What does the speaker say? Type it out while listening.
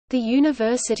The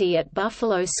University at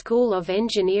Buffalo School of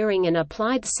Engineering and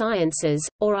Applied Sciences,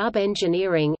 or UB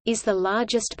Engineering, is the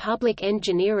largest public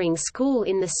engineering school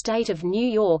in the state of New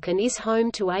York and is home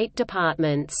to 8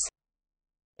 departments.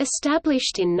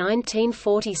 Established in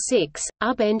 1946,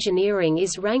 UB Engineering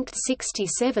is ranked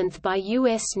 67th by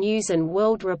U.S. News &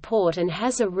 World Report and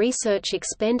has a research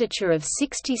expenditure of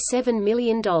 $67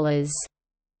 million.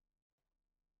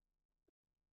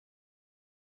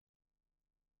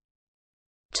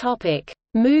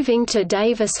 Moving to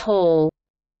Davis Hall.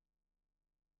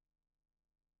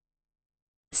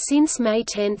 Since May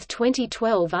 10,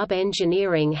 2012, UB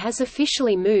Engineering has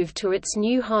officially moved to its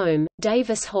new home,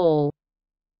 Davis Hall.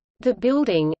 The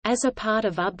building, as a part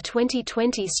of UB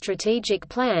 2020 strategic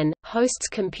plan, hosts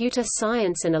computer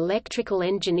science and electrical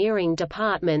engineering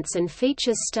departments and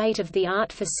features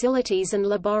state-of-the-art facilities and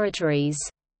laboratories.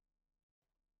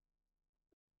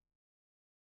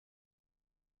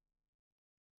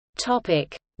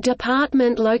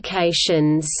 Department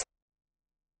locations.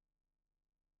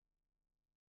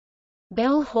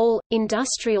 Bell Hall –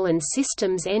 Industrial and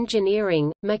Systems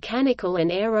Engineering, Mechanical and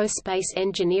Aerospace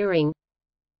Engineering.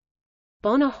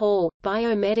 Bonner Hall –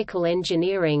 Biomedical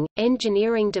Engineering,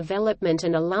 Engineering Development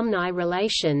and Alumni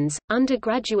Relations,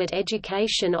 Undergraduate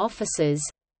Education Offices.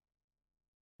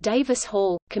 Davis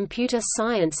Hall – Computer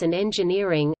Science and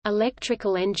Engineering,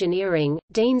 Electrical Engineering,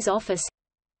 Dean's Office.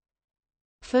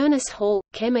 Furnace Hall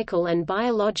 – Chemical and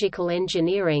Biological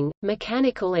Engineering,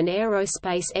 Mechanical and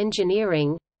Aerospace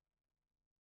Engineering.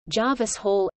 Jarvis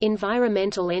Hall –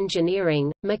 Environmental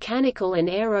Engineering, Mechanical and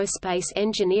Aerospace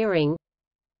Engineering.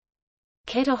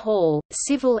 Ketter Hall –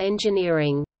 Civil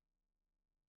Engineering.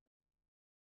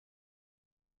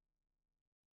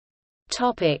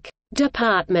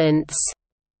 Departments.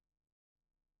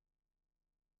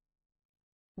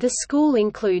 The school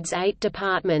includes 8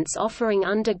 departments offering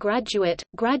undergraduate,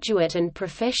 graduate and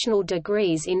professional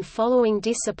degrees in following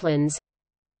disciplines: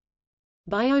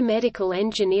 Biomedical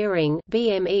Engineering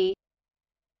 (BME),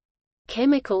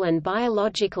 Chemical and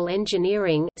Biological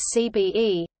Engineering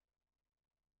 (CBE),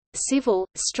 Civil,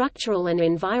 Structural and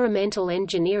Environmental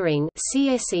Engineering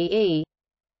 (CSEE),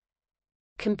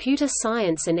 Computer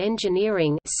Science and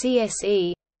Engineering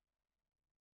 (CSE),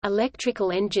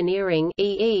 Electrical Engineering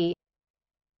EE,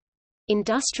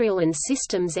 Industrial and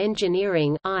Systems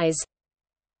Engineering (IS),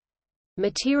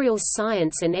 Materials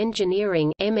Science and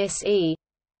Engineering (MSE),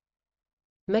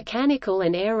 Mechanical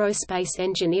and Aerospace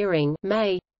Engineering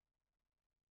 (MAE),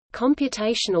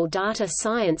 Computational Data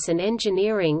Science and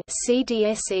Engineering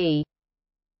 (CDSE).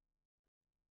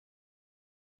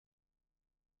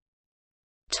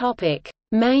 Topic: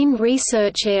 Main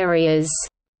research areas.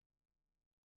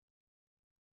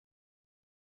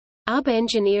 UB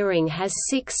Engineering has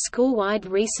 6 school-wide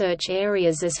research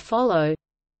areas as follow: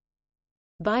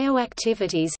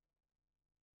 Bioactivities,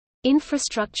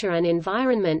 Infrastructure and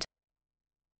Environment,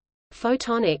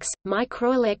 Photonics,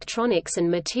 Microelectronics and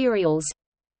Materials,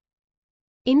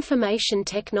 Information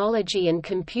Technology and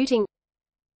Computing,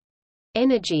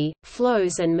 Energy,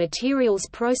 Flows and Materials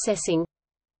Processing,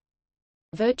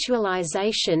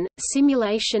 Virtualization,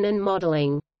 Simulation and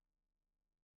Modeling.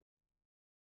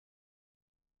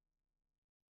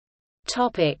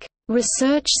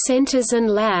 Research centers and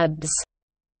labs.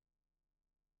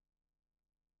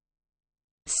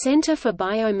 Center for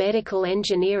Biomedical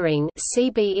Engineering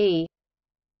 (CBE),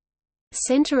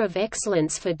 Center of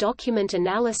Excellence for Document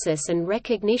Analysis and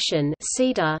Recognition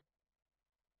 (CEDA),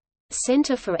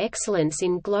 Center for Excellence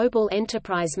in Global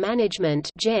Enterprise Management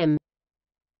 (GEM),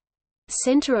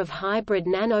 Center of Hybrid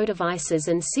Nanodevices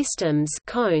and Systems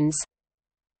 (CONES),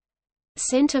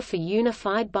 Center for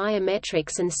Unified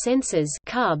Biometrics and Sensors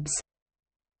 (CUBS),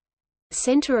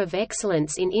 Center of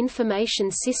Excellence in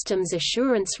Information Systems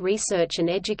Assurance Research and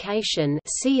Education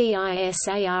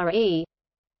 (CEISARE),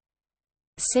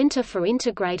 Center for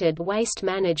Integrated Waste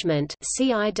Management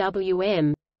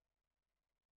 (CIWM),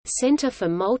 Center for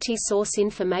Multi-Source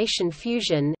Information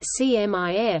Fusion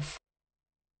 (CMIF),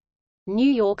 New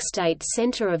York State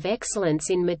Center of Excellence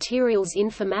in Materials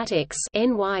Informatics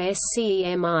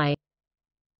 (NYSCEMI),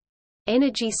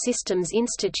 Energy Systems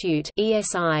Institute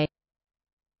 (ESI),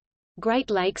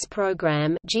 Great Lakes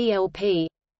Program (GLP),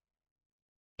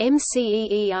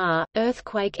 MCEER,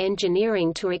 Earthquake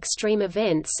Engineering to Extreme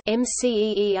Events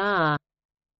 (MCEER),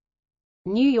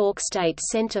 New York State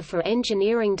Center for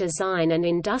Engineering Design and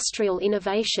Industrial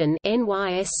Innovation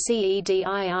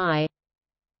 (NYSCEDII),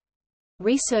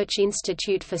 Research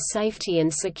Institute for Safety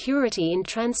and Security in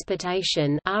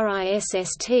Transportation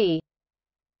 (RISST),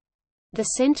 the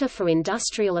Center for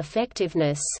Industrial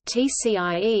Effectiveness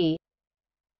 (TCIE),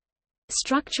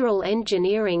 Structural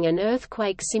Engineering and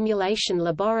Earthquake Simulation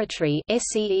Laboratory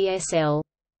 (SEESL).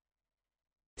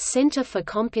 Center for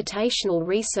Computational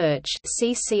Research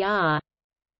 (CCR).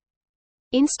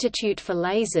 Institute for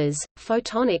Lasers,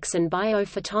 Photonics and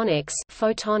Biophotonics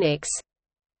 (Photonics).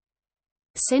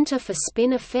 Center for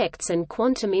Spin Effects and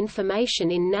Quantum Information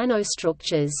in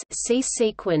Nanostructures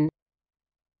 (CSequan).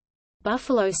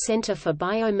 Buffalo Center for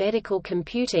Biomedical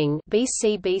Computing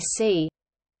 (BCBC).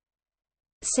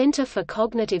 Center for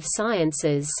Cognitive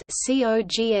Sciences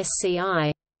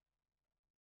 (COGSCI).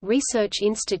 Research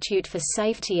Institute for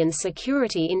Safety and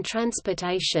Security in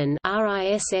Transportation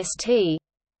 (RISST).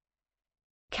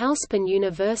 Calspan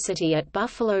University at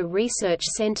Buffalo Research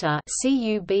Center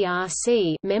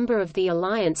 (CUBRC), member of the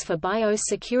Alliance for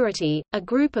Biosecurity, a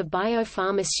group of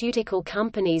biopharmaceutical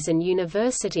companies and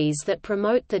universities that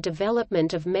promote the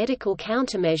development of medical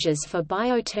countermeasures for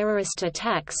bioterrorist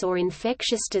attacks or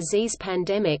infectious disease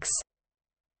pandemics.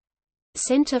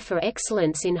 Center for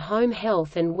Excellence in Home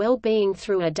Health and Well-Being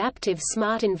through Adaptive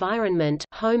Smart Environment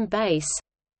Home Base.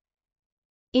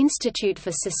 Institute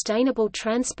for Sustainable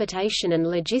Transportation and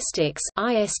Logistics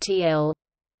 (ISTL).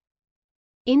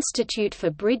 Institute for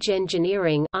Bridge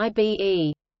Engineering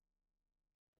 (IBE).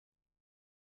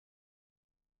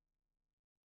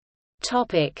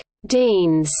 Topic: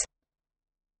 Deans.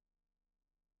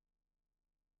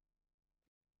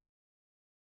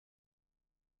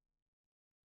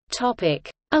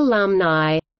 Topic: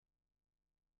 Alumni.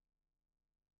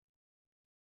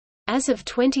 As of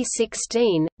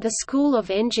 2016, the School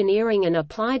of Engineering and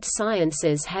Applied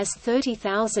Sciences has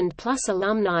 30,000+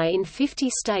 alumni in 50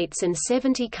 states and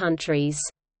 70 countries.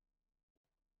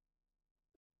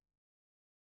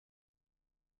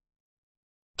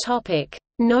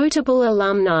 Notable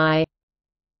alumni.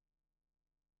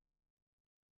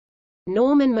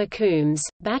 Norman McCombs,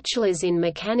 Bachelor's in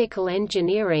Mechanical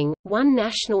Engineering, won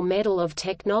National Medal of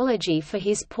Technology for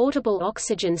his portable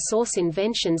oxygen source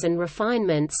inventions and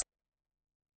refinements.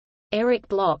 Eric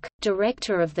Bloch,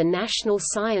 Director of the National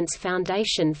Science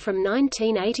Foundation from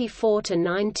 1984 to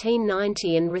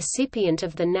 1990 and recipient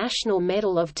of the National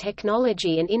Medal of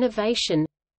Technology and Innovation.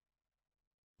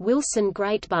 Wilson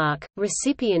Greatbach,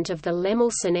 recipient of the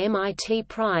Lemelson MIT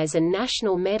Prize and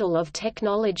National Medal of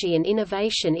Technology and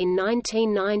Innovation in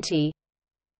 1990.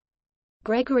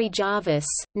 Gregory Jarvis,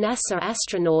 NASA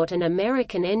astronaut and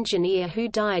American engineer who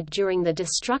died during the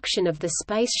destruction of the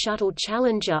Space Shuttle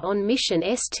Challenger on mission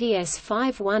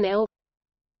STS-51L.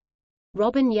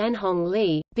 Robin Yanhong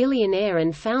Lee, billionaire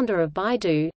and founder of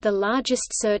Baidu, the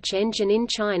largest search engine in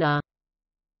China.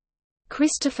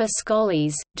 Christopher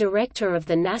Schollies, director of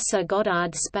the NASA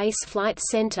Goddard Space Flight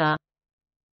Center.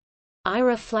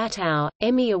 Ira Flatow,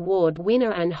 Emmy Award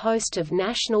winner and host of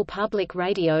National Public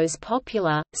Radio's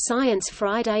popular Science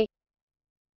Friday.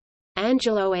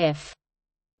 Angelo F.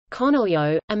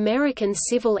 Coniglio, American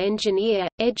civil engineer,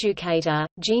 educator,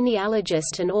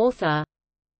 genealogist and author.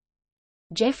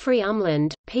 Jeffrey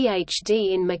Umland,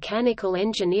 Ph.D. in mechanical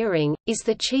engineering, is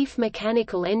the chief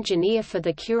mechanical engineer for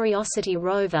the Curiosity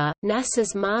rover,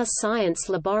 NASA's Mars Science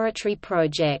Laboratory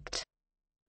project.